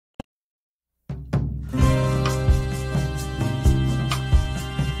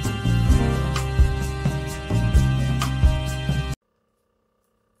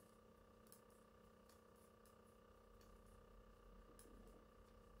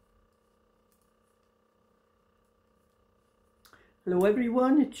Hello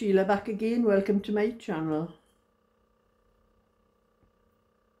everyone, it's Sheila back again. Welcome to my channel.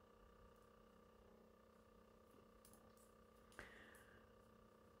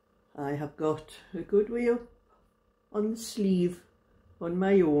 I have got a good way up on the sleeve on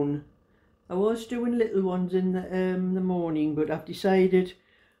my own. I was doing little ones in the morning, but I've decided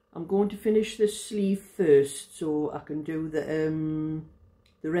I'm going to finish this sleeve first so I can do the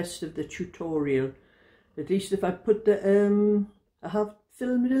rest of the tutorial. At least if I put the I have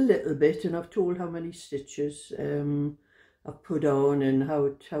filmed a little bit and I've told how many stitches I've put on and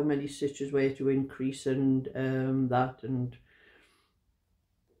how many stitches where to increase and that, and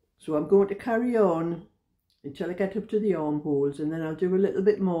so I'm going to carry on until I get up to the armholes, and then I'll do a little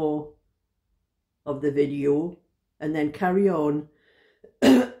bit more of the video and then carry on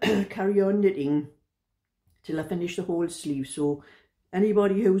carry on knitting till I finish the whole sleeve. So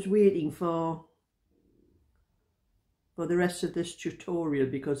anybody who's waiting for the rest of this tutorial,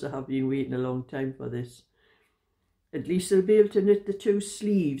 because I have been waiting a long time for this, at least I'll be able to knit the two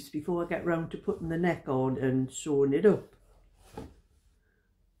sleeves before I get round to putting the neck on and sewing it up.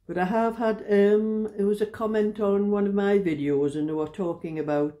 But I have had, it was a comment on one of my videos and they were talking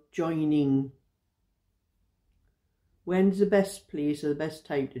about joining. When's the best place or the best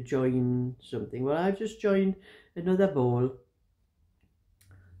time to join something? Well, I've just joined another ball.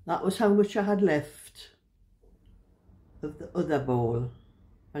 That was how much I had left of the other ball.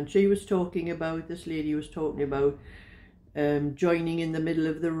 And she was talking about, this lady was talking about joining in the middle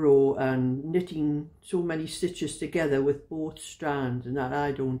of the row and knitting so many stitches together with both strands, and that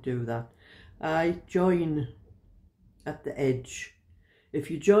I don't do that. I join at the edge. If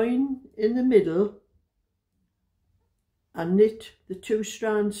you join in the middle and knit the two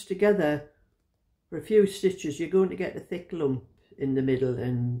strands together for a few stitches, you're going to get a thick lump in the middle,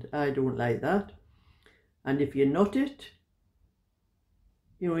 and I don't like that. And if you knot it,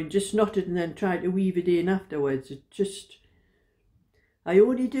 you know, you just knot it and then try to weave it in afterwards. It just, I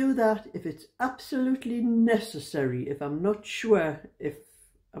only do that if it's absolutely necessary, if I'm not sure if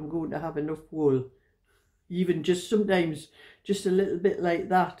I'm going to have enough wool. Even just sometimes, just a little bit like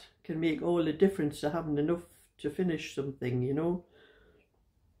that can make all the difference to having enough to finish something, you know.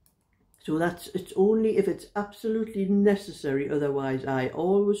 So it's only if it's absolutely necessary. Otherwise, I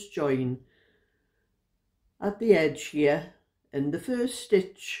always join at the edge here, and the first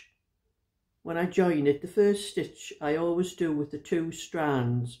stitch, when I join it, the first stitch I always do with the two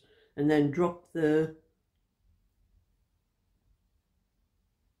strands, and then drop the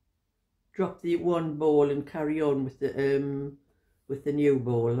one ball and carry on with the new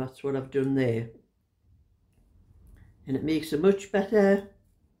ball. That's what I've done there, and it makes a much better.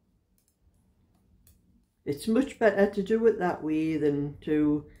 It's much better to do it that way than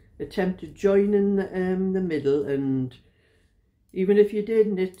to attempt to join in the middle. And even if you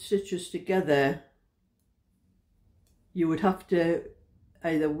did knit stitches together, you would have to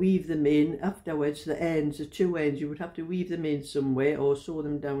either weave them in afterwards, the ends, the two ends, you would have to weave them in somewhere or sew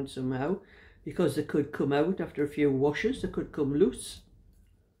them down somehow, because they could come out after a few washes, they could come loose.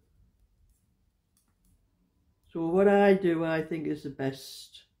 So what I do, I think, is the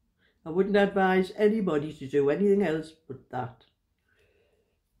best. I wouldn't advise anybody to do anything else but that.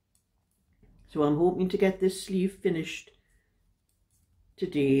 So I'm hoping to get this sleeve finished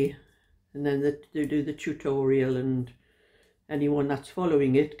today, and then to do the tutorial, and anyone that's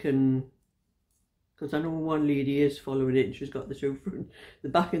following it can, because I know one lady is following it and she's got the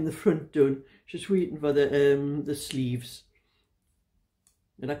back and the front done. She's waiting for the sleeves.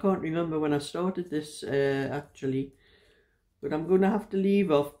 And I can't remember when I started this actually, but I'm going to have to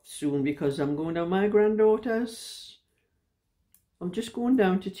leave off soon because I'm going down my granddaughter's. I'm just going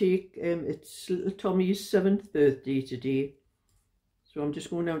down to take, it's little Tommy's 7th birthday today. So I'm just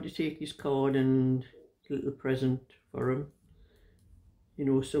going down to take his card and a little present for him. You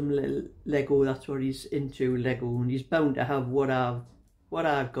know, some little Lego, that's what he's into, Lego. And he's bound to have what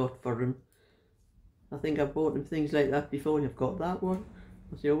I've got for him. I think I've bought him things like that before. You've got that one.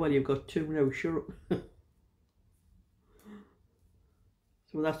 I say, oh well, you've got two now, sure.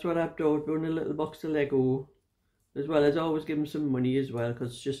 So that's what I've done, a little box of Lego. As well as always give him some money as well,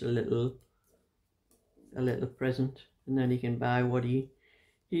 because it's just a little present, and then he can buy what he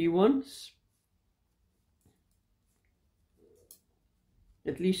wants.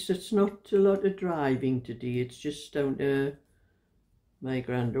 At least it's not a lot of driving today, it's just down to my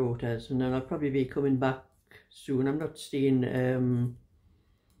granddaughter's, and then I'll probably be coming back soon. I'm not staying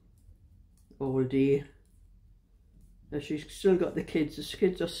all day. She's still got the kids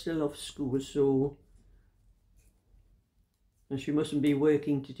are still off school, so, and she mustn't be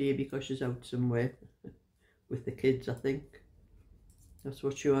working today because she's out somewhere with the kids, I think. That's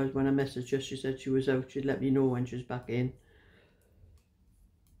what she was. When I messaged her, she said she was out. She'd let me know when she was back in.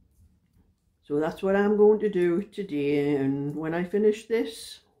 So that's what I'm going to do today. And when I finish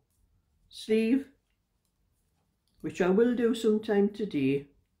this sleeve, which I will do sometime today,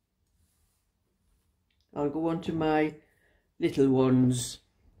 I'll go on to my little ones.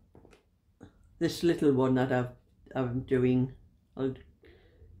 This little one that I'm doing, I'll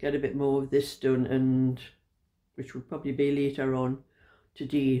get a bit more of this done, and which will probably be later on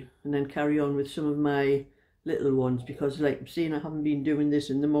today, and then carry on with some of my little ones, because like I'm saying, I haven't been doing this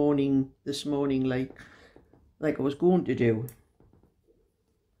in the morning this morning like I was going to do.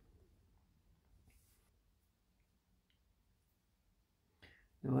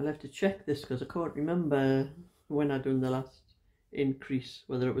 Now I'll have to check this because I can't remember when I done the last increase,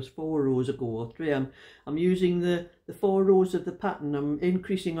 whether it was 4 rows ago or 3. I'm using the 4 rows of the pattern. I'm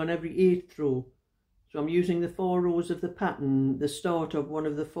increasing on every 8th row, so I'm using the 4 rows of the pattern, the start of one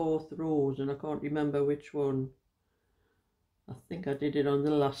of the 4th rows, and I can't remember which one. I think I did it on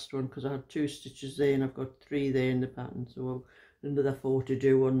the last one because I had 2 stitches there and I've got 3 there in the pattern, so another 4 to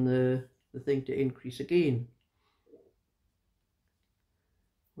do on the thing to increase again.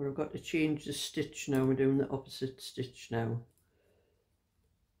 But I've got to change the stitch now. We're doing the opposite stitch now.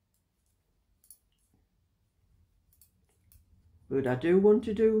 But I do want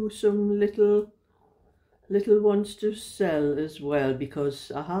to do some little ones to sell as well,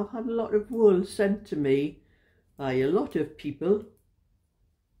 because I have had a lot of wool sent to me by a lot of people.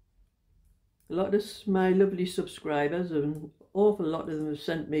 A lot of my lovely subscribers, and an awful lot of them have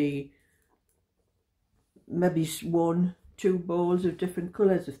sent me maybe 1, 2 balls of different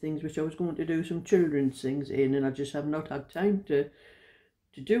colours of things which I was going to do some children's things in, and I just have not had time to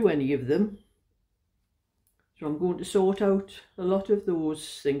do any of them. So I'm going to sort out a lot of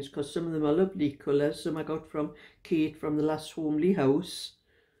those things, because some of them are lovely colours. Some I got from Kate from the last homely house,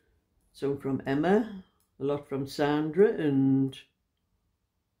 some from Emma, a lot from Sandra, and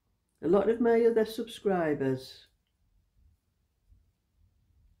a lot of my other subscribers.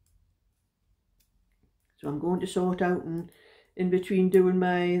 So I'm going to sort out, and in between doing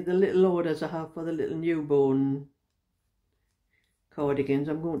the little orders I have for the little newborn cardigans,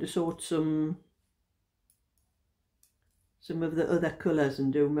 I'm going to sort some of the other colours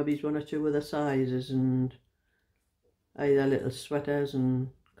and do maybe 1 or 2 other sizes, and either little sweaters and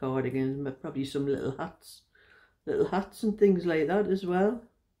cardigans, probably some little hats and things like that as well.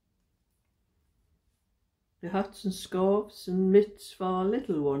 The hats and scarves and mitts for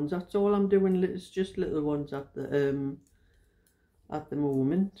little ones. That's all I'm doing. It's just little ones at the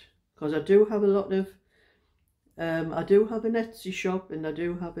moment, because I do have a lot of I do have an Etsy shop and I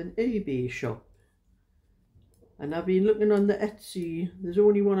do have an eBay shop. And I've been looking on the Etsy. There's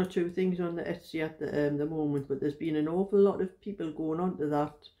only 1 or 2 things on the Etsy at the moment, but there's been an awful lot of people going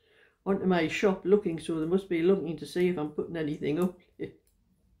onto my shop looking, so they must be looking to see if I'm putting anything up.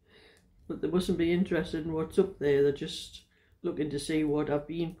 But they mustn't be interested in what's up there. They're just looking to see what I've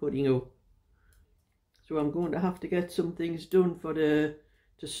been putting up. So I'm going to have to get some things done to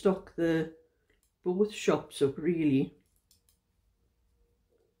stock both shops up, really.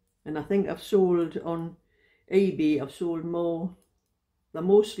 And I think I've sold on eBay, I've sold more. They're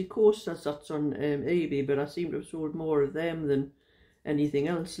mostly coasters that's on eBay, but I seem to have sold more of them than anything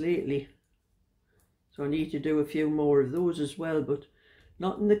else lately. So I need to do a few more of those as well, but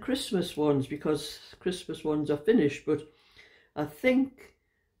not in the Christmas ones, because Christmas ones are finished. But I think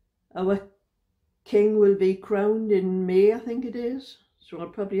our king will be crowned in May, I think it is. So I'll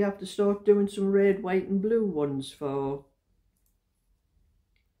probably have to start doing some red, white and blue ones for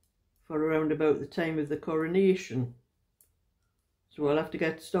around about the time of the coronation. So I'll have to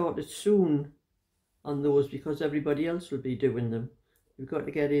get started soon on those, because everybody else will be doing them. We've got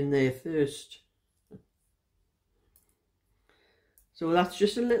to get in there first. So that's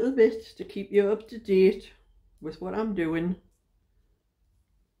just a little bit to keep you up to date with what I'm doing.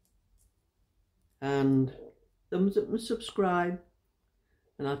 And thumbs up and subscribe.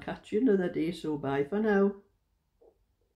 And I'll catch you another day. So bye for now.